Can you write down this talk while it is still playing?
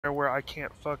where I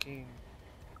can't fucking.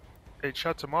 It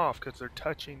shuts them off because they're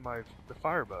touching the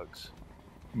firebugs.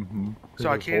 Mm-hmm. So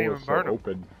I This can't hole even is so burn them.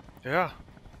 open. Yeah.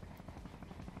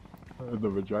 The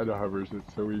vagina hovers,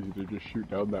 it's so easy to just shoot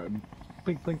down that and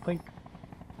blink, blink, blink.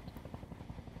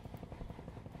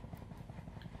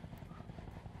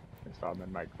 I saw them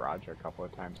in my garage a couple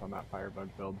of times on that firebug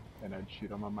build, and I'd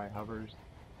shoot them on my hovers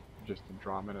just to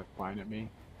draw them in a line at me.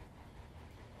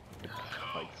 It's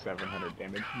like 700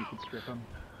 damage you could strip them.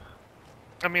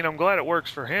 I mean, I'm glad it works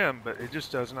for him, but it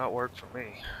just does not work for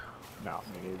me. No,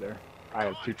 me neither. I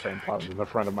have 2 train plows in the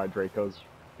front of my Dracos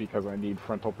because I need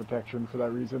frontal protection for that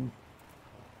reason.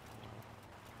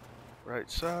 Right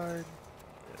side.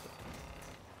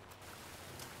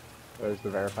 There's the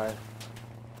verifier.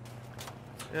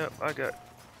 Yep, I got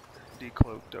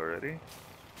decloaked already.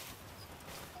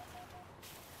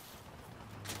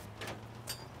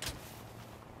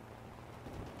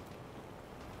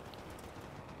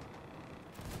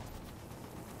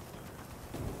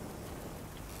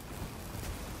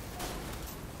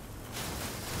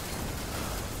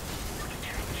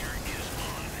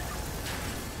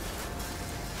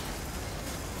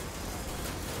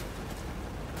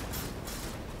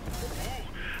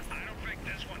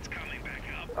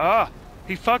 Ah!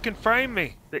 He fucking framed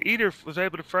me! The eater was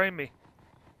able to frame me.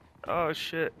 Oh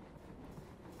shit.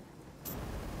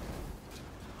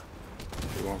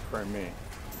 He won't frame me.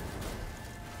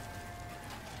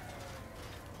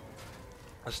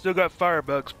 I still got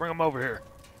firebugs. Bring them over here.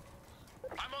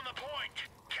 I'm on the point.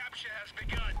 Capture has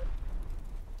begun.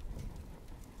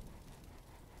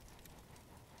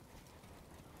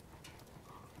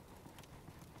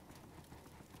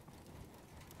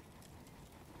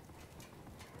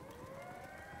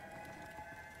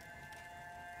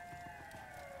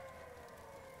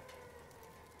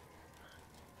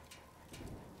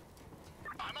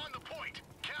 I'm on the point.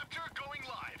 Capture going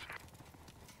live.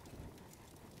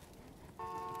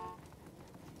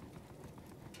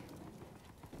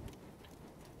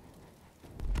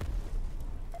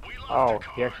 Oh,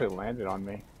 he actually landed on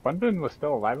me. Bunbin was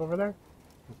still alive over there?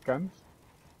 With guns?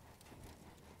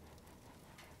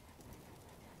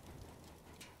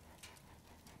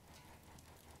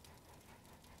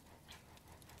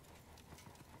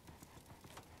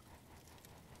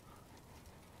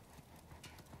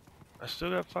 I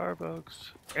still got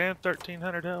firebugs. And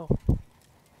 1300 health.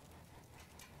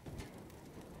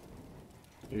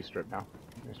 You strip now.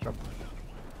 You strip.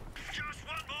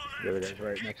 The other guy's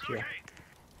right next to you.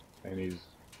 And he's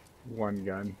 1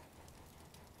 gun.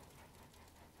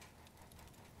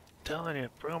 Telling you,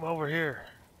 bring them over here.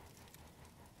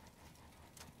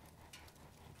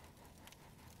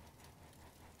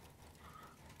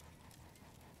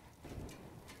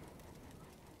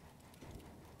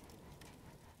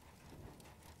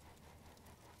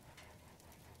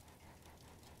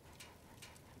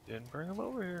 Didn't bring them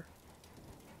over here.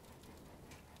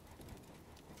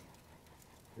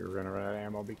 You're running out of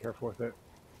ammo, be careful with it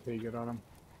until you get on him.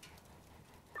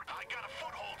 I got a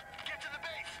foothold. Get to the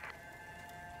base.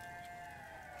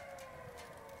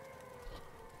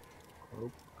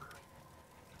 Oh.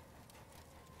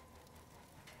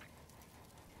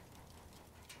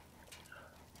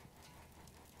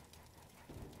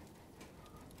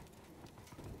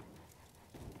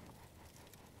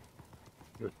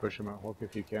 Just push him out, Hulk,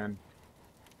 if you can.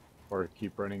 Or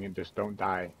keep running and just don't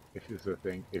die, if this is the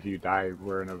thing. If you die,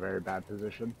 we're in a very bad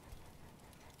position.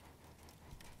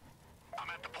 I'm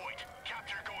at the point.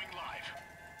 Capture going live.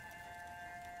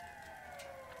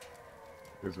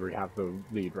 Because we have the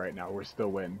lead right now. We're still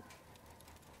win.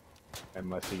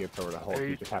 Unless he gets over to Hulk,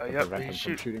 you just have to prevent him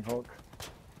from shooting Hulk.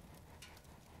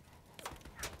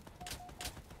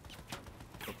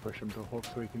 So push him to Hulk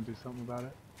so he can do something about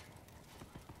it.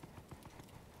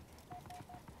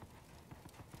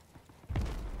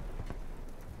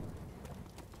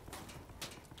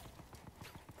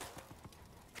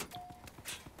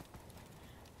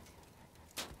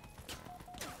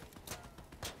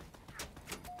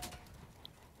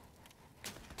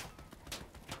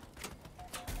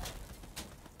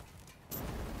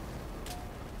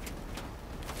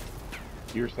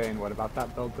 You're saying what about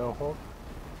that build though, Hulk?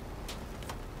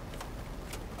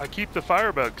 I keep the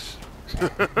firebugs.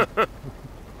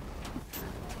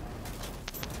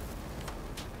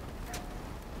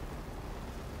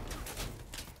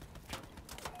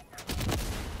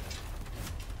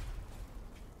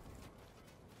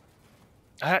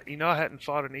 I hadn't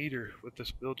fought an eater with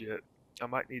this build yet. I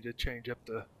might need to change up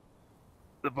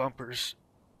the bumpers.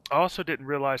 I also didn't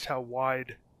realize how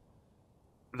wide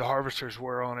the harvesters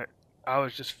were on it. I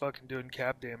was just fucking doing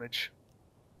cap damage.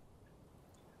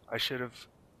 I should have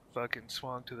fucking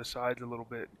swung to the sides a little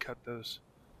bit and cut those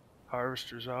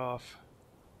harvesters off.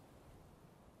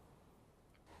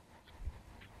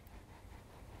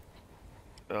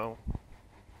 Oh.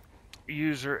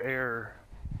 User error.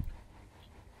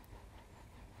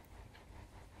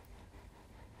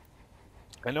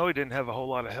 I know he didn't have a whole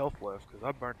lot of health left because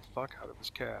I burnt the fuck out of his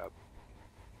cab.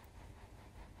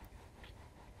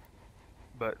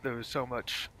 But there was so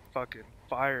much fucking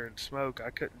fire and smoke, I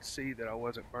couldn't see that I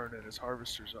wasn't burning his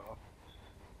harvesters off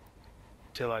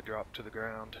till I dropped to the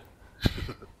ground.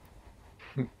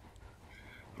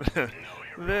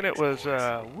 Then it was,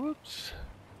 whoops.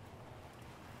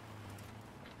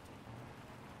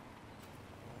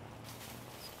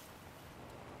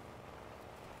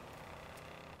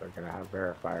 They're gonna have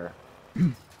verifier.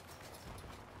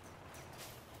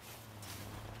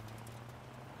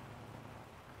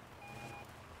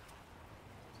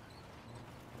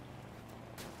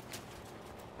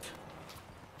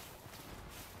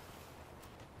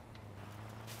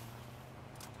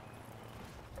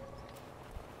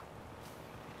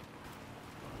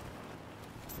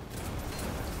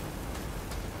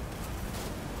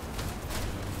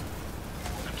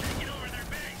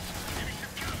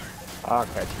 I'll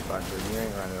catch you, Bunker. You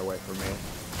ain't running away from me.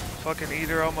 Fucking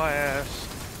eater on my ass.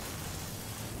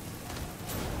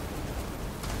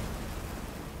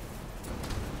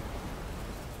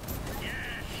 Yes,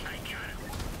 I got him.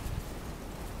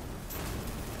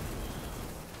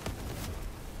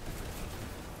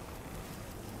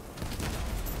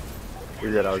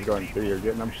 You're good. I was going through. You're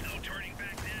getting them. No turning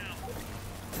back now.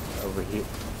 Overheat.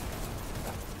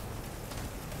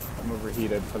 I'm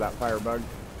overheated for that firebug.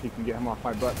 If you can get him off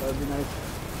my butt, that would be nice.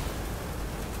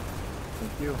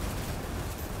 Thank you.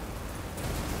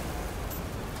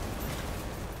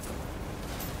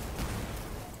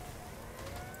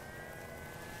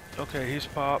 Okay, he's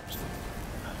popped.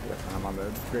 Yes, I'm on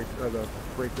the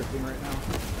breaker thing right now.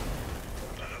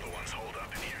 Another one's holed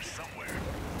up in here somewhere.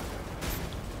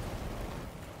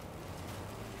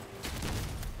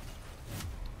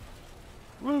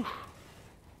 Woo.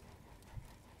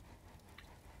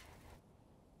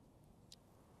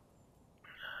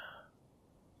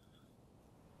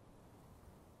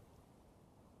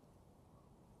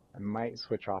 I might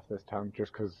switch off this town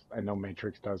just because I know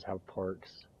Matrix does have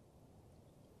perks.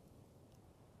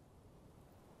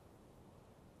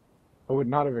 I would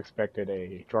not have expected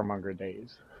a Dromonger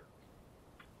Days.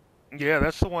 Yeah,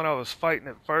 that's the one I was fighting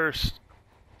at first.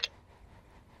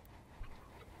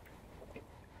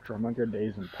 Dromonger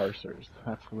Days and Parsers.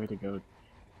 That's the way to go.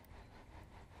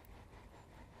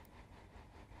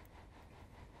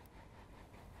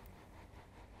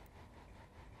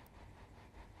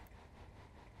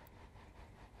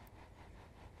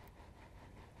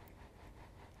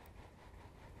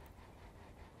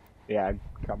 Yeah, I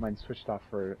got mine switched off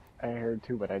for air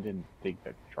too, but I didn't think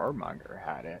that Dromonger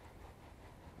had it.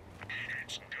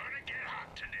 It's gonna get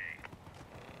hot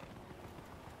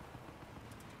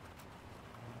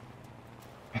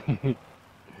today.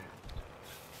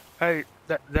 Hey,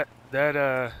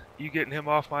 you getting him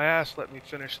off my ass let me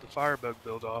finish the firebug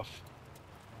build off.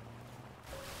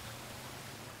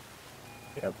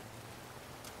 Yep.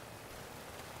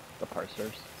 The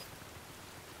Parsers.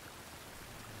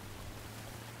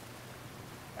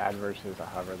 Adverse is a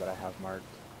hover that I have marked.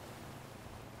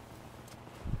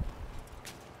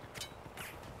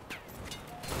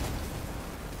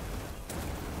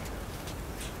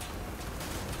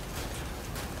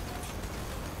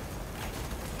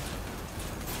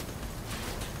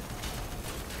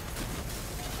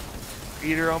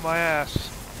 Eater on my ass.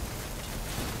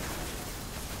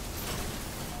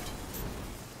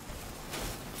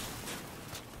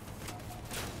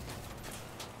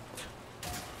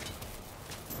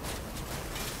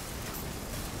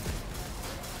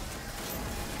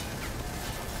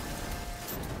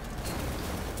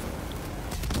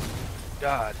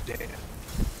 God damn.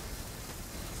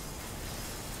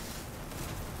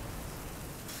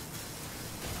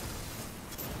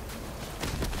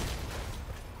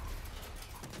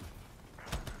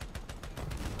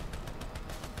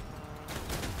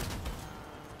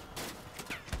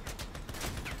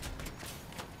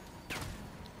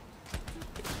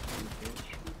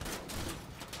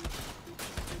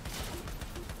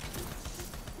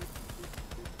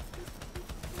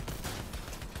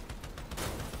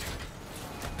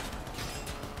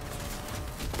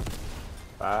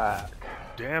 Fuck.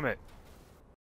 Damn it.